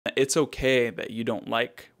it's okay that you don't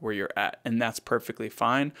like where you're at, and that's perfectly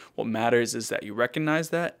fine. What matters is that you recognize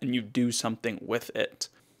that and you do something with it.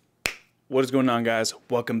 What is going on, guys?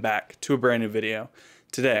 Welcome back to a brand new video.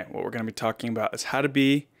 Today, what we're going to be talking about is how to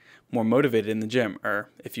be more motivated in the gym, or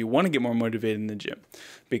if you want to get more motivated in the gym.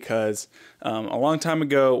 Because a long time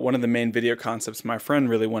ago, one of the main video concepts my friend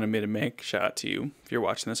really wanted me to make, shout out to you if you're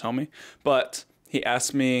watching this, homie, but he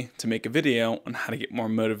asked me to make a video on how to get more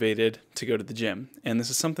motivated to go to the gym. And this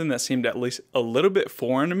is something that seemed at least a little bit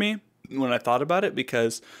foreign to me when I thought about it,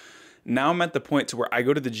 because now I'm at the point to where I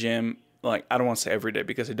go to the gym, like, I don't want to say every day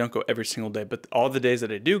because I don't go every single day, but all the days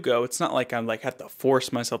that I do go, it's not like I'm like have to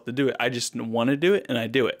force myself to do it. I just want to do it and I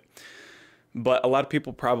do it. But a lot of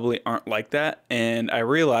people probably aren't like that, and I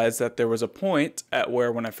realized that there was a point at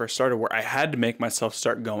where when I first started where I had to make myself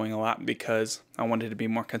start going a lot because I wanted to be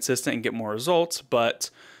more consistent and get more results, but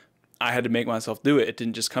I had to make myself do it. It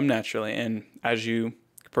didn't just come naturally. And as you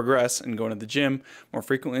progress and go into the gym more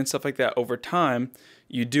frequently and stuff like that over time,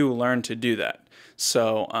 you do learn to do that.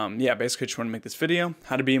 So yeah, basically just want to make this video,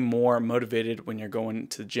 how to be more motivated when you're going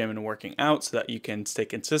to the gym and working out so that you can stay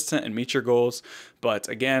consistent and meet your goals. But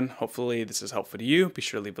again, hopefully this is helpful to you. Be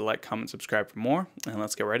sure to leave a like, comment, subscribe for more, and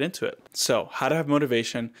let's get right into it. So how to have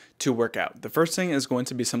motivation to work out. The first thing is going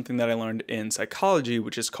to be something that I learned in psychology,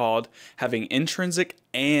 which is called having intrinsic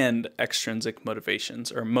and extrinsic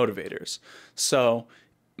motivations, or motivators. So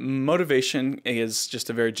motivation is just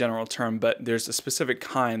a very general term, but there's a specific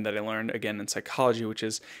kind that I learned again in psychology, which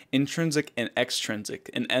is intrinsic and extrinsic.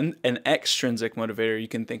 An extrinsic motivator you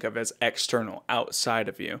can think of as external, outside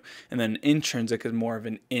of you, and then intrinsic is more of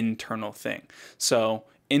an internal thing. So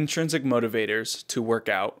intrinsic motivators to work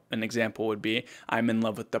out, an example would be, I'm in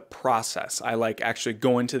love with the process. I like actually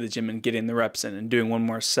going to the gym and getting the reps in and doing one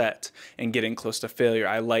more set and getting close to failure.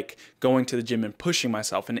 I like going to the gym and pushing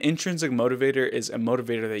myself. An intrinsic motivator is a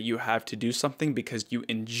motivator that you have to do something because you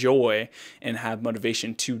enjoy and have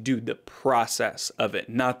motivation to do the process of it,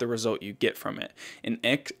 not the result you get from it. An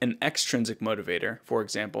extrinsic motivator, for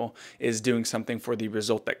example, is doing something for the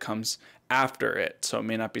result that comes after it. So it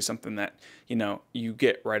may not be something that, you know, you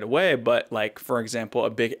get right away, but like, for example, a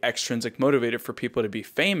big extrinsic motivator for people to be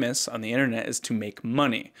famous on the internet is to make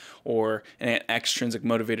money, or an extrinsic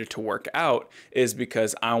motivator to work out is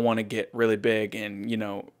because I want to get really big and, you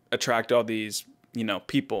know, attract all these, you know,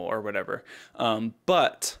 people or whatever.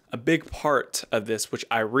 But a big part of this, which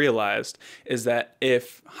I realized, is that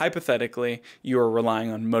if hypothetically you are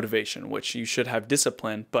relying on motivation, which you should have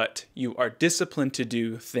discipline, but you are disciplined to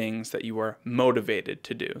do things that you are motivated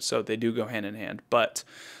to do. So they do go hand in hand. But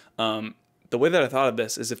the way that I thought of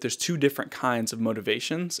this is if there's two different kinds of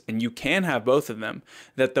motivations, and you can have both of them,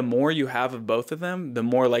 that the more you have of both of them, the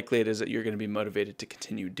more likely it is that you're going to be motivated to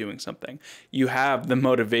continue doing something. You have the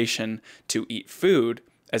motivation to eat food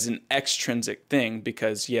as an extrinsic thing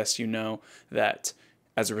because, yes, you know that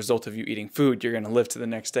as a result of you eating food, you're going to live to the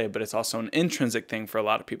next day, but it's also an intrinsic thing for a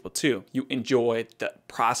lot of people too. You enjoy the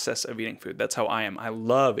process of eating food. That's how I am. I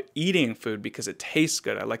love eating food because it tastes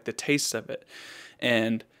good. I like the taste of it.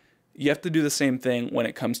 And you have to do the same thing when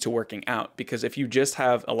it comes to working out, because if you just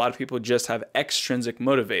have, a lot of people just have extrinsic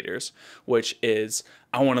motivators, which is,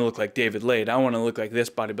 I want to look like David Lade, I want to look like this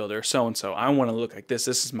bodybuilder, so-and-so, I want to look like this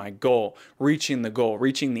is my goal, reaching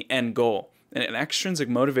the end goal. And an extrinsic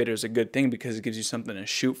motivator is a good thing because it gives you something to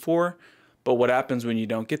shoot for, but what happens when you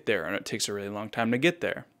don't get there and it takes a really long time to get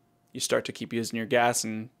there? You start to keep using your gas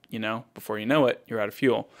and, you know, before you know it, you're out of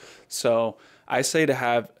fuel. So I say to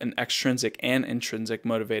have an extrinsic and intrinsic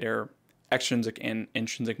motivator, extrinsic and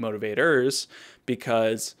intrinsic motivators,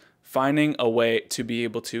 because finding a way to be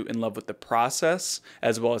able to in love with the process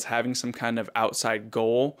as well as having some kind of outside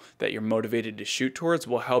goal that you're motivated to shoot towards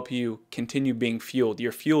will help you continue being fueled.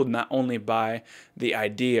 You're fueled not only by the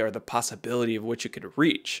idea or the possibility of what you could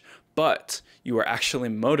reach, but you are actually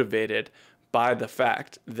motivated by the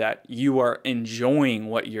fact that you are enjoying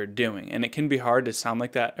what you're doing. And it can be hard to sound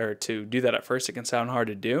like that, or to do that at first. It can sound hard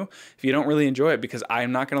to do if you don't really enjoy it, because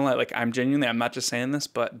I'm not gonna lie, like, I'm not just saying this,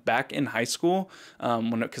 but back in high school,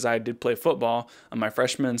 because I did play football my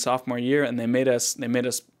freshman and sophomore year, and they made us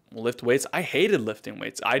lift weights. I hated lifting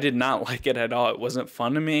weights. I did not like it at all. It wasn't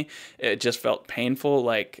fun to me. It just felt painful.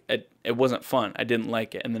 Like it wasn't fun. I didn't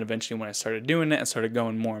like it. And then eventually when I started doing it, I started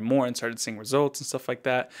going more and more and started seeing results and stuff like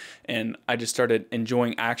that. And I just started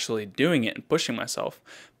enjoying actually doing it and pushing myself.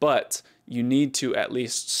 But you need to at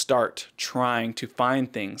least start trying to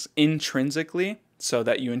find things intrinsically so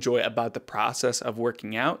that you enjoy about the process of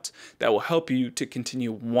working out that will help you to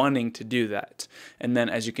continue wanting to do that. And then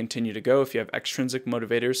as you continue to go, if you have extrinsic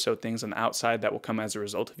motivators, so things on the outside that will come as a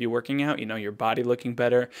result of you working out, your body looking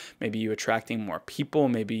better, maybe you attracting more people,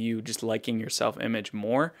 maybe you just liking your self-image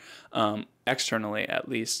more, externally at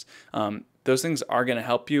least, those things are going to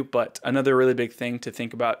help you. But another really big thing to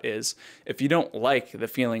think about is if you don't like the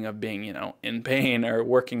feeling of being, in pain or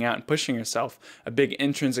working out and pushing yourself, a big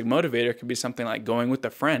intrinsic motivator could be something like going with a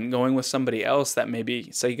friend, going with somebody else that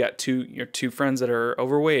maybe, say you got your two friends that are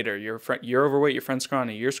overweight, or you're overweight, your friend's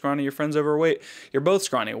scrawny, you're scrawny, your friend's overweight, you're both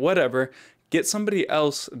scrawny, whatever. Get somebody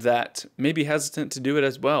else that may be hesitant to do it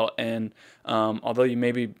as well. And although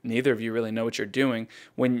maybe neither of you really know what you're doing,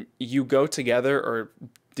 when you go together or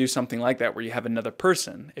do something like that where you have another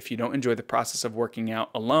person, if you don't enjoy the process of working out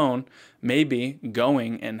alone, maybe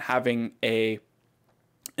going and having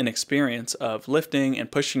an experience of lifting and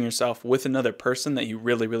pushing yourself with another person that you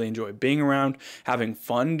really, really enjoy being around, having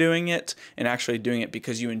fun doing it, and actually doing it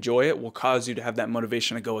because you enjoy it will cause you to have that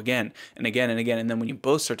motivation to go again and again and again. And then when you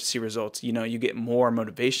both start to see results, you get more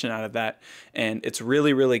motivation out of that. And it's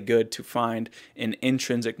really, really good to find an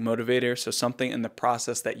intrinsic motivator, so something in the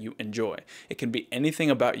process that you enjoy. It can be anything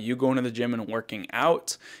about you going to the gym and working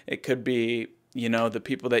out. It could be the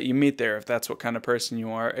people that you meet there, if that's what kind of person you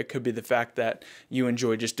are. It could be the fact that you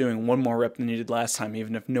enjoy just doing one more rep than you did last time,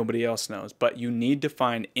 even if nobody else knows. But you need to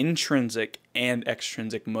find intrinsic and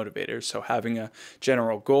extrinsic motivators. So having a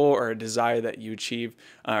general goal or a desire that you achieve,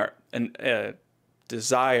 or a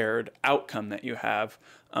desired outcome that you have,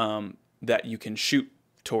 that you can shoot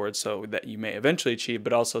towards, so that you may eventually achieve,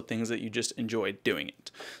 but also things that you just enjoy doing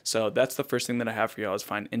it. So that's the first thing that I have for y'all, is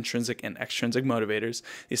find intrinsic and extrinsic motivators.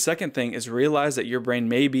 The second thing is realize that your brain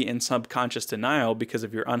may be in subconscious denial because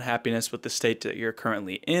of your unhappiness with the state that you're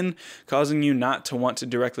currently in, causing you not to want to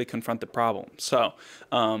directly confront the problem. So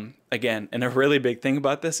again, and a really big thing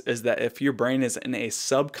about this is that if your brain is in a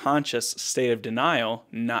subconscious state of denial,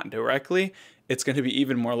 not directly, it's going to be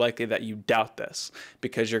even more likely that you doubt this,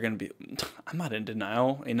 because you're going to be, I'm not in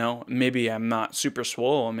denial, maybe I'm not super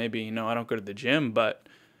swole, maybe, I don't go to the gym, but,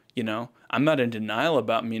 I'm not in denial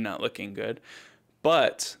about me not looking good.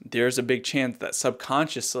 But there's a big chance that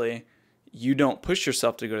subconsciously you don't push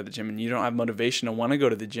yourself to go to the gym, and you don't have motivation to want to go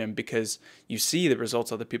to the gym because you see the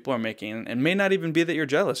results other people are making. And it may not even be that you're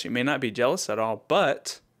jealous. You may not be jealous at all,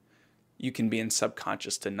 but you can be in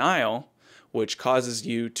subconscious denial, which causes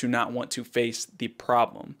you to not want to face the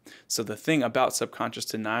problem. So the thing about subconscious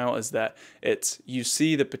denial is that you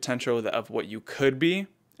see the potential of what you could be,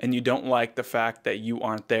 and you don't like the fact that you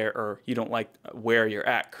aren't there, or you don't like where you're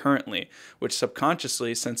at currently, which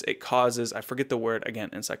subconsciously, since it causes, I forget the word again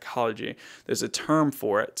in psychology, there's a term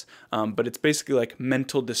for it, but it's basically like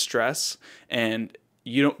mental distress, and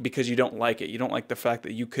because you don't like it. You don't like the fact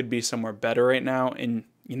that you could be somewhere better right now in,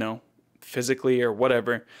 physically or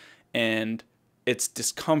whatever. And it's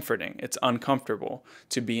discomforting, it's uncomfortable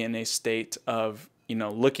to be in a state of,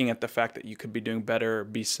 looking at the fact that you could be doing better, or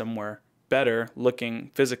be somewhere better looking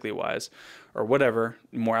physically wise, or whatever,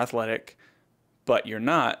 more athletic, but you're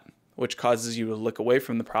not, which causes you to look away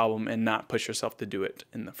from the problem and not push yourself to do it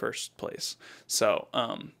in the first place. So,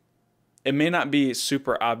 it may not be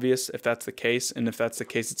super obvious if that's the case, and if that's the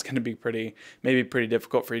case, it's going to be maybe pretty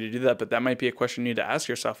difficult for you to do that, but that might be a question you need to ask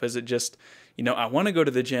yourself. Is it just, I want to go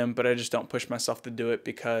to the gym, but I just don't push myself to do it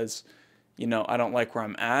because, I don't like where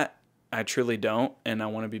I'm at. I truly don't, and I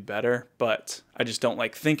want to be better, but I just don't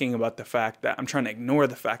like thinking about the fact that I'm trying to ignore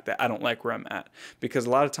the fact that I don't like where I'm at, because a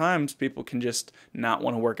lot of times people can just not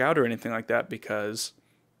want to work out or anything like that because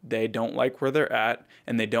they don't like where they're at,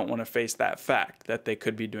 and they don't want to face that fact that they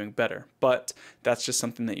could be doing better. But that's just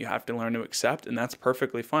something that you have to learn to accept, and that's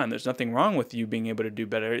perfectly fine. There's nothing wrong with you being able to do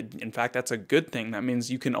better. In fact, that's a good thing. That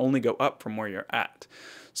means you can only go up from where you're at.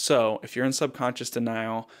 So if you're in subconscious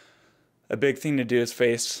denial, a big thing to do is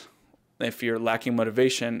face, if you're lacking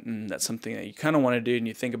motivation, and that's something that you kind of want to do and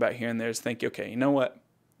you think about here and there, is think, okay, you know what?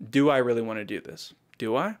 Do I really want to do this?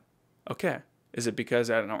 Do I? Okay. Is it because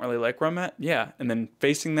I don't really like where I'm at? Yeah. And then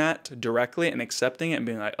facing that directly and accepting it and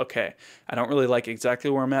being like, okay, I don't really like exactly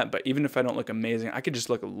where I'm at, but even if I don't look amazing, I could just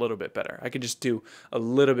look a little bit better. I could just do a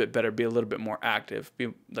little bit better, be a little bit more active,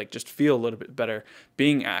 just feel a little bit better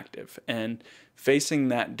being active. And facing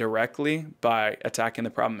that directly by attacking the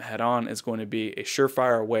problem head on is going to be a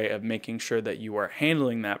surefire way of making sure that you are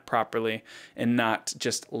handling that properly and not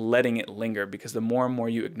just letting it linger, because the more and more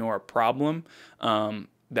you ignore a problem,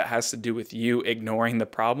 that has to do with you ignoring the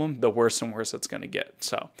problem, the worse and worse it's going to get.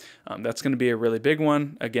 So that's going to be a really big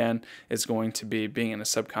one. Again, it's going to be being in a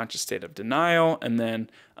subconscious state of denial, and then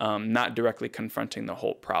not directly confronting the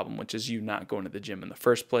whole problem, which is you not going to the gym in the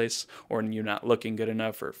first place, or you not looking good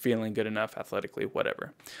enough or feeling good enough athletically,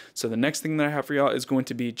 whatever. So the next thing that I have for y'all is going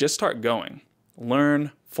to be just start going.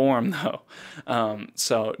 Learn form though.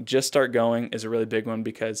 So just start going is a really big one,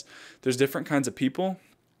 because there's different kinds of people.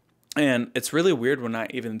 And it's really weird when I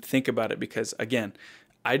even think about it, because again,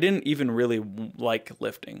 I didn't even really like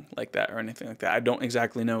lifting like that or anything like that. I don't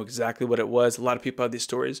exactly know exactly what it was. A lot of people have these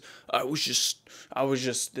stories. I was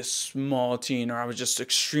just this small teen, or I was just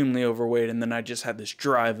extremely overweight, and then I just had this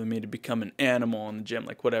drive in me to become an animal in the gym,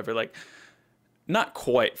 like whatever. Like, not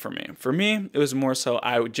quite for me. For me, it was more so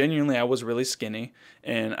I was really skinny,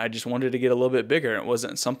 and I just wanted to get a little bit bigger. It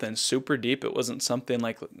wasn't something super deep. It wasn't something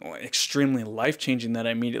like extremely life-changing that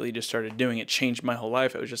I immediately just started doing. It changed my whole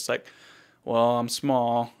life. It was just like, well, I'm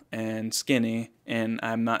small and skinny, and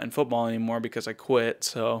I'm not in football anymore because I quit,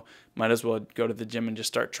 so might as well go to the gym and just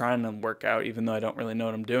start trying to work out, even though I don't really know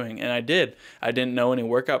what I'm doing. And I did. I didn't know any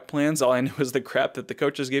workout plans. All I knew was the crap that the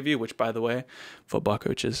coaches give you, which, by the way, football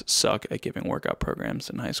coaches suck at giving workout programs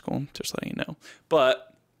in high school, just letting you know.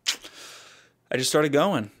 But I just started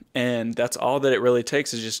going, and that's all that it really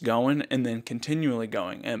takes, is just going and then continually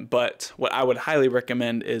going. But what I would highly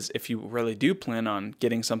recommend is, if you really do plan on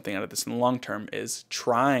getting something out of this in the long term, is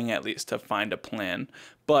trying at least to find a plan.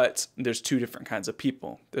 But there's two different kinds of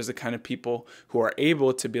people. There's the kind of people who are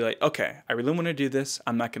able to be like, okay, I really want to do this.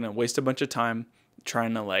 I'm not going to waste a bunch of time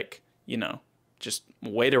trying to just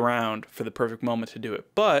wait around for the perfect moment to do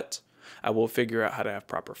it. But I will figure out how to have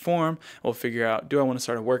proper form. I will figure out, do I want to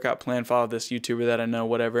start a workout plan, follow this YouTuber that I know,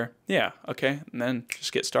 whatever. Yeah, okay, and then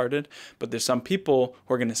just get started. But there's some people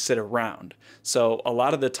who are going to sit around. So a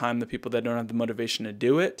lot of the time, the people that don't have the motivation to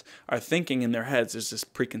do it are thinking in their heads, there's this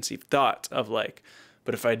preconceived thought of like,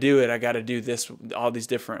 but if I do it, I got to do this, all these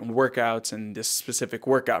different workouts and this specific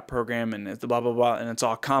workout program, and it's blah, blah, blah, and it's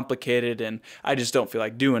all complicated, and I just don't feel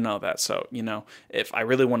like doing all that. So, if I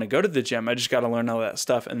really want to go to the gym, I just got to learn all that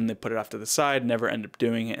stuff, and then they put it off to the side, never end up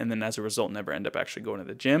doing it, and then as a result, never end up actually going to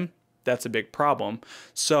the gym. That's a big problem.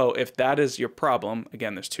 So if that is your problem,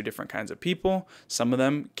 again, there's two different kinds of people. Some of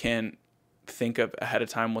them can think of ahead of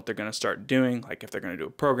time what they're going to start doing, like if they're going to do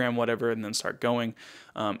a program, whatever, and then start going,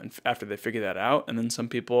 and after they figure that out. And then some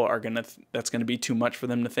people are going to that's going to be too much for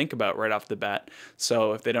them to think about right off the bat.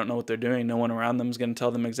 So if they don't know what they're doing, no one around them is going to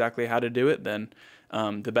tell them exactly how to do it, then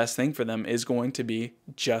the best thing for them is going to be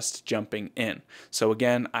just jumping in. So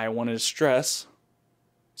again, I wanted to stress,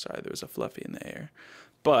 sorry, there was a fluffy in the air,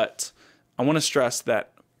 but I want to stress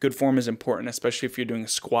that good form is important, especially if you're doing a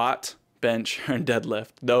squat, bench, or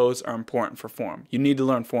deadlift. Those are important for form. You need to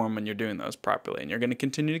learn form when you're doing those properly, and you're going to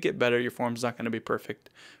continue to get better. Your form's not going to be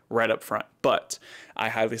perfect right up front, but I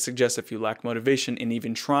highly suggest, if you lack motivation in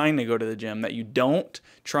even trying to go to the gym, that you don't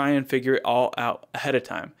try and figure it all out ahead of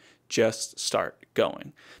time. Just start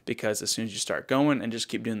going, because as soon as you start going and just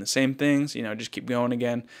keep doing the same things, just keep going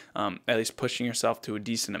again, at least pushing yourself to a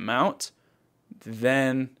decent amount,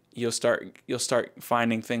 then you'll start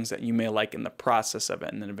finding things that you may like in the process of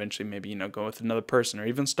it, and then eventually maybe go with another person, or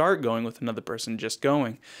even start going with another person, just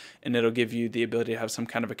going, and it'll give you the ability to have some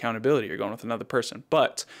kind of accountability. You're going with another person.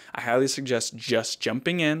 But I highly suggest just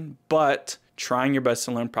jumping in, but trying your best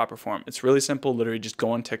to learn proper form. It's really simple. Literally just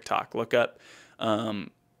go on TikTok, look up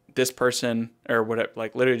this person, or whatever,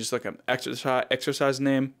 like literally just look up exercise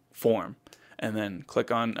name, form, and then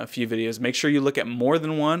click on a few videos. Make sure you look at more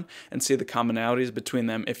than one and see the commonalities between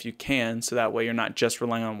them if you can, so that way you're not just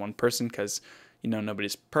relying on one person, because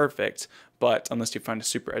nobody's perfect. But unless you find a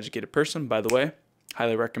super educated person, by the way,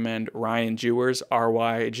 highly recommend Ryan Jewers,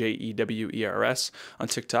 RYJEWERS on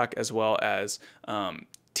TikTok, as well as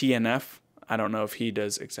TNF. I don't know if he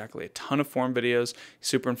does exactly a ton of form videos. He's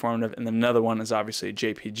super informative. And then another one is obviously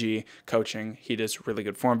JPG Coaching. He does really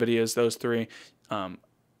good form videos. Those three.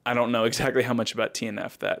 I don't know exactly how much about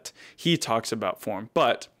TNF that he talks about form,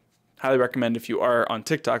 but highly recommend, if you are on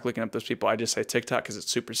TikTok looking up those people, I just say TikTok because it's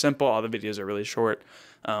super simple. All the videos are really short.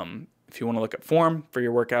 If you want to look at form for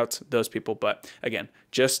your workouts, those people. But again,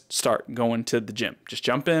 just start going to the gym. Just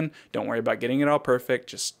jump in. Don't worry about getting it all perfect.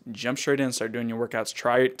 Just jump straight in, start doing your workouts.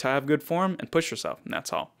 Try to have good form and push yourself, and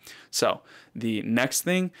that's all. So the next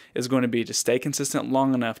thing is going to be to stay consistent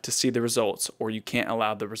long enough to see the results, or you can't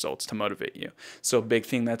allow the results to motivate you. So a big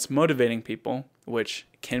thing that's motivating people, which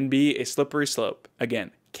can be a slippery slope,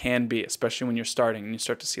 again, can be, especially when you're starting and you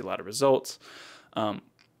start to see a lot of results.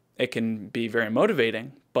 It can be very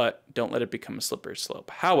motivating, but don't let it become a slippery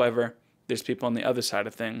slope. However, there's people on the other side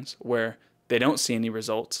of things where they don't see any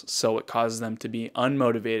results, so it causes them to be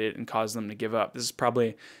unmotivated and causes them to give up. This is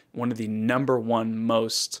probably one of the number one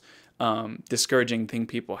most discouraging thing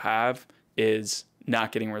people have, is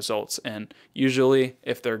not getting results. And usually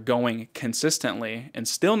if they're going consistently and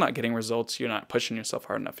still not getting results, you're not pushing yourself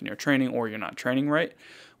hard enough in your training, or you're not training right,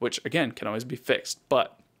 which again can always be fixed.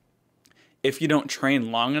 But if you don't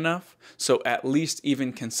train long enough, so at least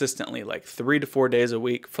even consistently, like 3 to 4 days a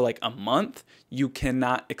week for like a month, you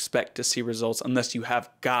cannot expect to see results unless you have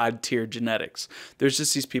God tier genetics. There's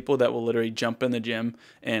just these people that will literally jump in the gym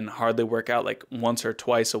and hardly work out like once or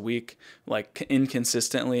twice a week, like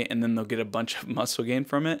inconsistently, and then they'll get a bunch of muscle gain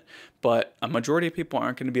from it. But a majority of people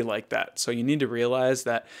aren't going to be like that. So you need to realize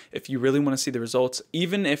that if you really want to see the results,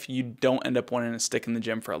 even if you don't end up wanting to stick in the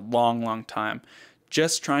gym for a long, long time,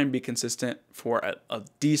 just try and be consistent for a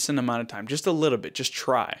decent amount of time, just a little bit. Just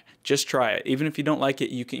try it. Even if you don't like it,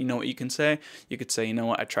 you know what you can say. You could say, you know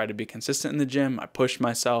what, I tried to be consistent in the gym, I pushed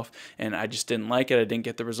myself, and I just didn't like it. I didn't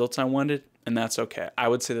get the results I wanted, and that's okay. I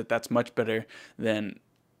would say that that's much better than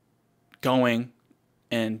going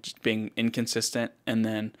and just being inconsistent and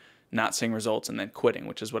then not seeing results and then quitting,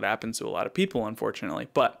 which is what happens to a lot of people, unfortunately.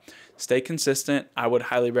 But stay consistent. I would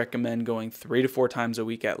highly recommend going 3 to 4 times a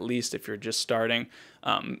week at least if you're just starting.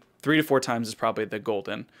 3 to 4 times is probably the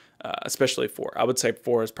golden, especially 4. I would say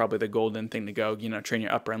 4 is probably the golden thing to go. You know, train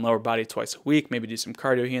your upper and lower body twice a week, maybe do some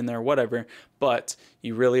cardio here and there, whatever. But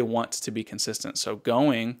you really want to be consistent. So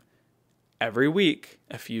going every week,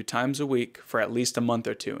 a few times a week for at least a month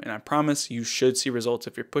or 2. And I promise you should see results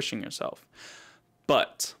if you're pushing yourself.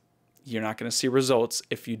 But you're not going to see results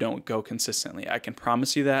if you don't go consistently. I can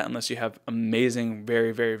promise you that. Unless you have amazing,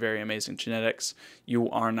 very, very, very amazing genetics, you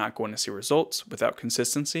are not going to see results without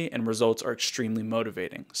consistency, and results are extremely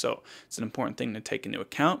motivating. So it's an important thing to take into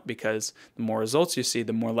account, because the more results you see,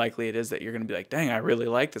 the more likely it is that you're going to be like, dang, I really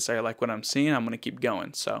like this. I like what I'm seeing. I'm going to keep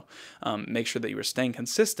going. So make sure that you are staying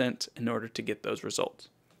consistent in order to get those results.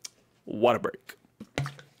 Water break.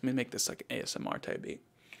 Let me make this like an ASMR type beat.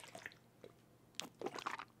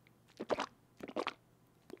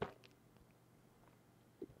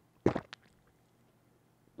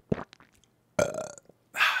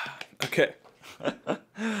 Okay.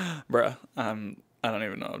 Bruh, I don't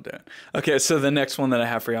even know what I'm doing. Okay, so the next one that I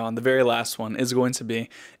have for y'all, and the very last one, is going to be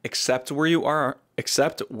accept what you are,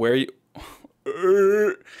 accept what you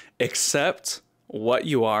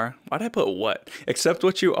are. Why did I put what? Accept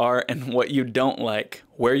what you are and what you don't like,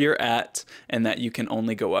 where you're at, and that you can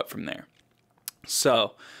only go up from there.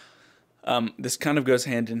 So this kind of goes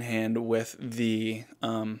hand in hand with the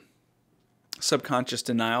subconscious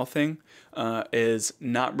denial thing, is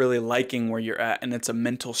not really liking where you're at, and it's a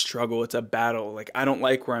mental struggle. It's a battle. Like, I don't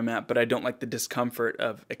like where I'm at, but I don't like the discomfort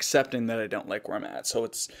of accepting that I don't like where I'm at. So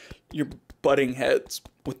it's, you're butting heads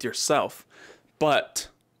with yourself. But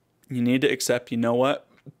you need to accept, you know what?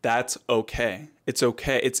 That's okay. It's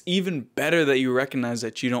okay. It's even better that you recognize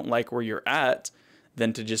that you don't like where you're at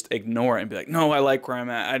than to just ignore it and be like, no, I like where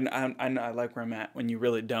I'm at. I like where I'm at, when you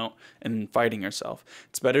really don't, and fighting yourself.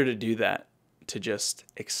 It's better to do that, to just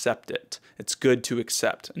accept it. It's good to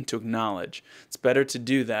accept and to acknowledge. It's better to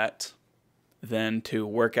do that than to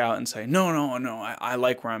work out and say, no, I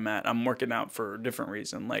like where I'm at. I'm working out for a different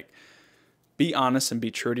reason. Like, be honest and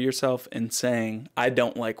be true to yourself in saying, I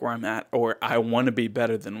don't like where I'm at, or I want to be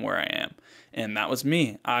better than where I am. And that was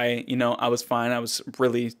me. I was fine. I was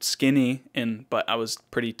really skinny, but I was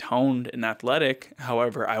pretty toned and athletic.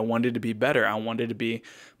 However, I wanted to be better. I wanted to be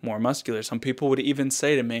more muscular. Some people would even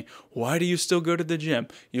say to me, why do you still go to the gym?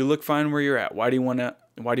 You look fine where you're at. Why do you want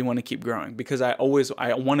to keep growing? Because I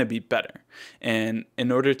want to be better. And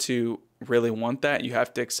in order to really want that, you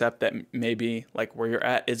have to accept that maybe like where you're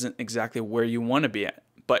at isn't exactly where you want to be at,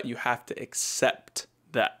 but you have to accept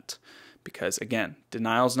that. Because again,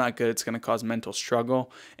 denial is not good. It's going to cause mental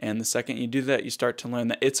struggle. And the second you do that, you start to learn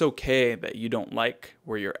that it's okay that you don't like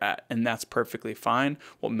where you're at. And that's perfectly fine.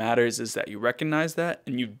 What matters is that you recognize that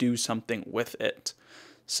and you do something with it.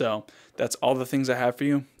 So that's all the things I have for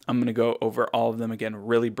you. I'm going to go over all of them again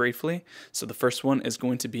really briefly. So the first one is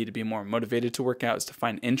going to be more motivated to work out, is to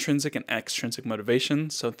find intrinsic and extrinsic motivation.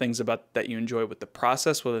 So things about that you enjoy with the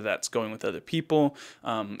process, whether that's going with other people,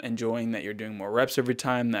 enjoying that you're doing more reps every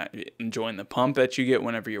time, that enjoying the pump that you get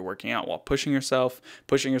whenever you're working out while pushing yourself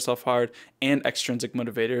hard, and extrinsic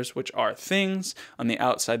motivators, which are things on the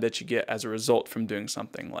outside that you get as a result from doing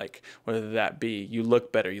something, like whether that be you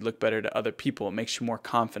look better to other people, it makes you more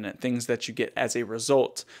confident, things that you get as a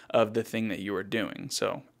result of the thing that you are doing.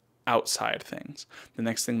 So outside things. The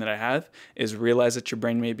next thing that I have is realize that your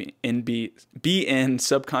brain may be in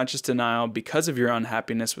subconscious denial because of your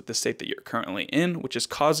unhappiness with the state that you're currently in, which is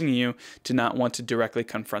causing you to not want to directly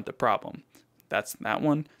confront the problem. That's that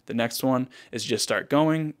one. The next one is just start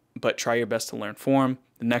going, but try your best to learn form.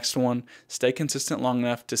 The next one, stay consistent long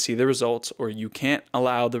enough to see the results, or you can't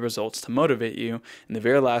allow the results to motivate you. And the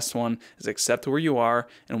very last one is accept where you are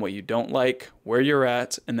and what you don't like, where you're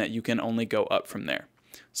at, and that you can only go up from there.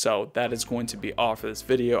 So that is going to be all for this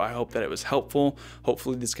video. I hope that it was helpful.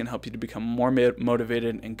 Hopefully this can help you to become more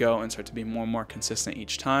motivated and go and start to be more and more consistent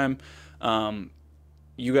each time.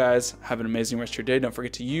 You guys have an amazing rest of your day. Don't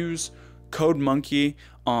forget to use code monkey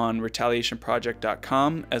on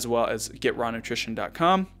retaliationproject.com as well as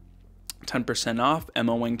getrawnutrition.com. 10% off,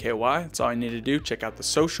 MONKY. That's all I need to do. Check out the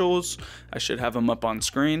socials. I should have them up on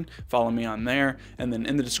screen. Follow me on there. And then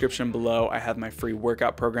in the description below, I have my free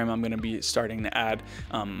workout program. I'm going to be starting to add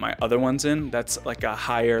my other ones in. That's like a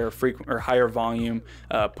higher volume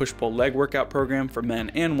push-pull leg workout program for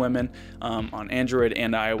men and women on Android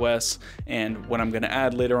and iOS. And what I'm going to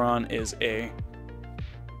add later on is a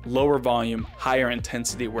lower volume, higher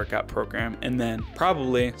intensity workout program, and then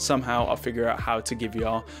probably somehow I'll figure out how to give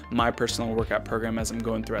y'all my personal workout program as I'm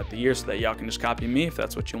going throughout the year so that y'all can just copy me if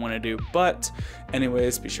that's what you want to do. But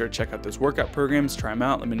anyways, be sure to check out those workout programs, try them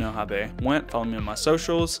out, let me know how they went, follow me on my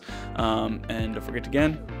socials, and don't forget to,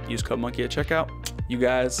 again, use code monkey at checkout. You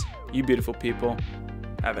guys, you beautiful people,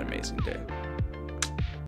 have an amazing day.